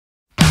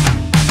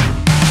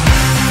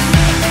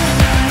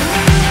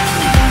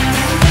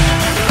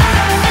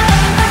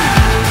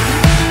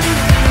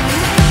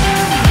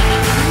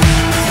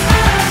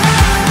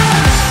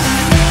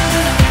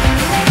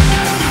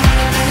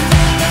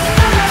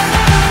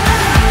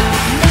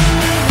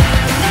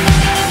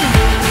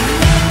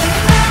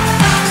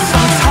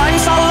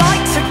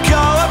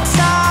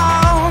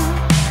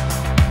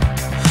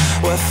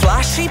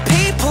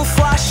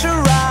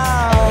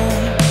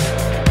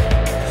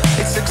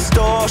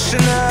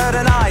word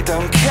and I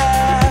don't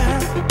care.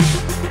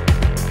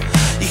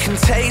 You can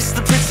taste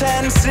the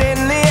pretense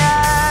in the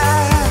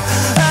air,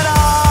 and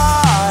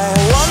I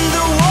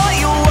wonder what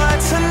you'll wear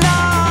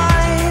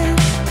tonight.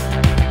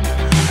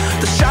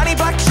 The shiny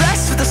black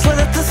dress with the slit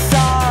at the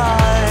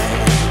thigh.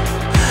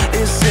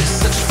 Is this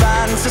such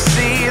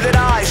fantasy that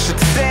I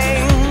should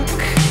think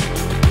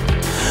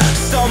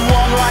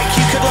someone like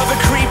you could love a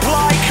creep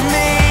like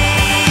me?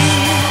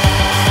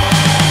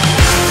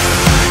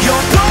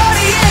 Your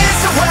body is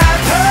a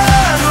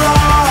weapon,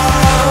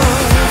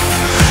 love,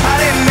 and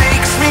it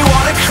makes me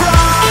wanna cry.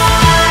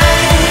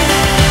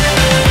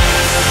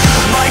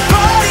 My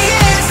body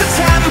is a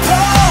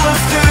temple of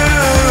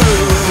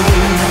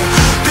doom,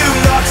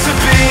 doomed not to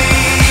be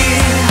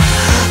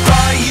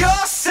by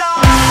your side.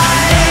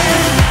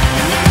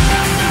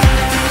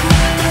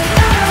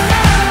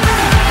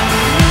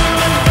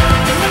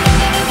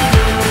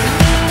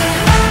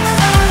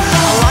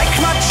 I like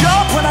my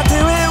job when I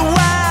do it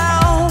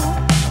well.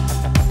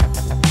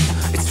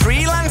 It's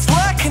freelance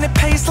work and it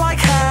pays like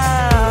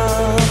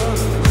hell.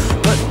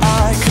 But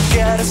I could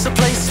get us a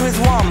place with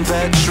one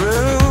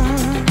bedroom.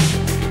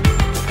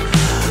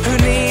 Who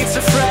needs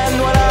a friend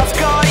when I've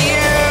got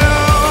you?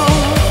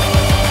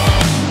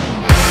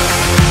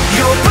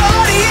 Your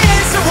body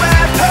is a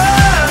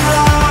weapon,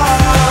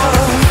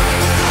 love,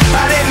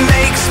 and it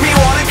makes me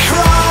wanna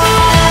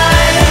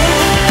cry.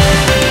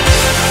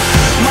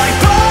 My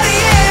body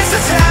is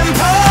a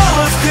temple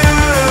of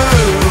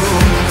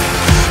doom,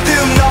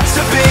 doomed not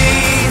to be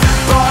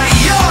by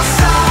your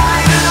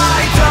side. And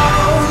I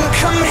don't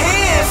come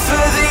here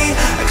for the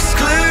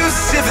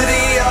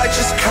exclusivity, I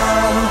just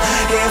come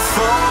here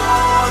for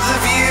the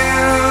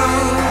view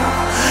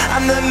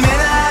and the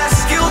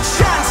minuscule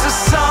chance of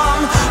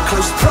some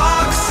close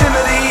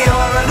proximity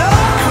or an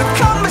awkward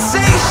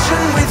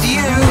conversation with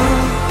you.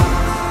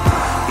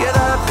 Yeah,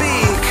 that'd be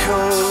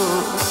cool.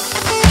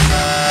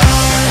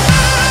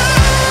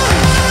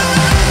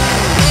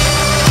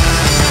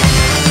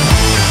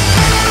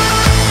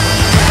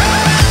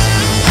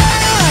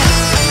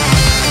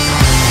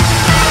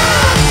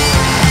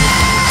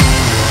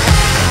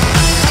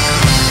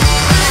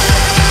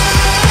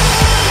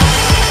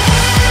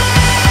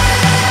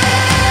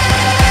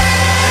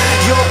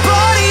 Your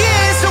body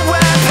is a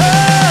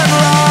weapon,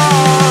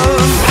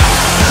 love,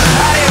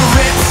 and it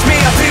rips me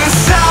up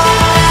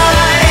inside.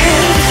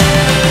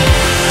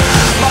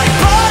 My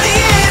body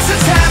is a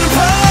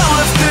temple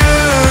of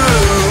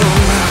doom,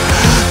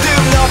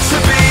 doomed not to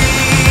be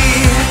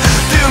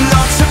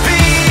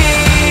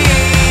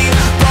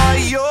by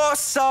your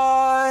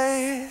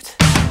side.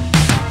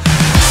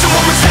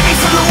 Someone protect me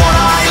from the one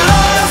I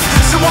love.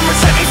 Someone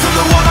protect me from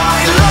the one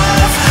I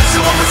love.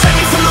 Someone protect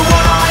me from the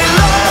one I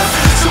love.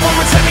 Someone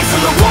protect me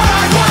from the one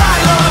I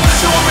love.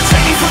 Someone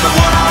protect me from the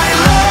one I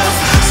love.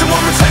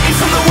 Someone protect me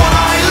from the one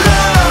I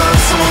love.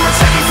 Someone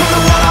protect me from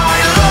the one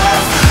I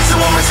love.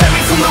 Someone protect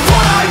me from the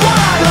one I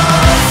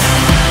love.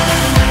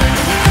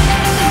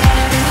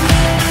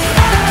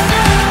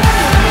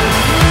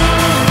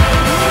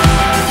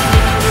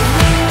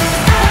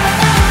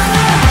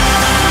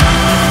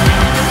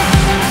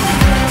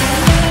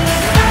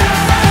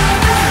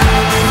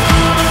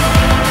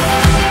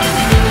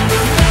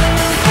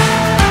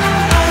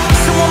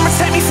 Someone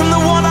protect me from the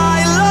one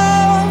I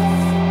love.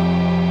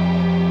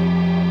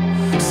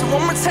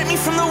 Someone protect me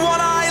from the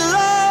one I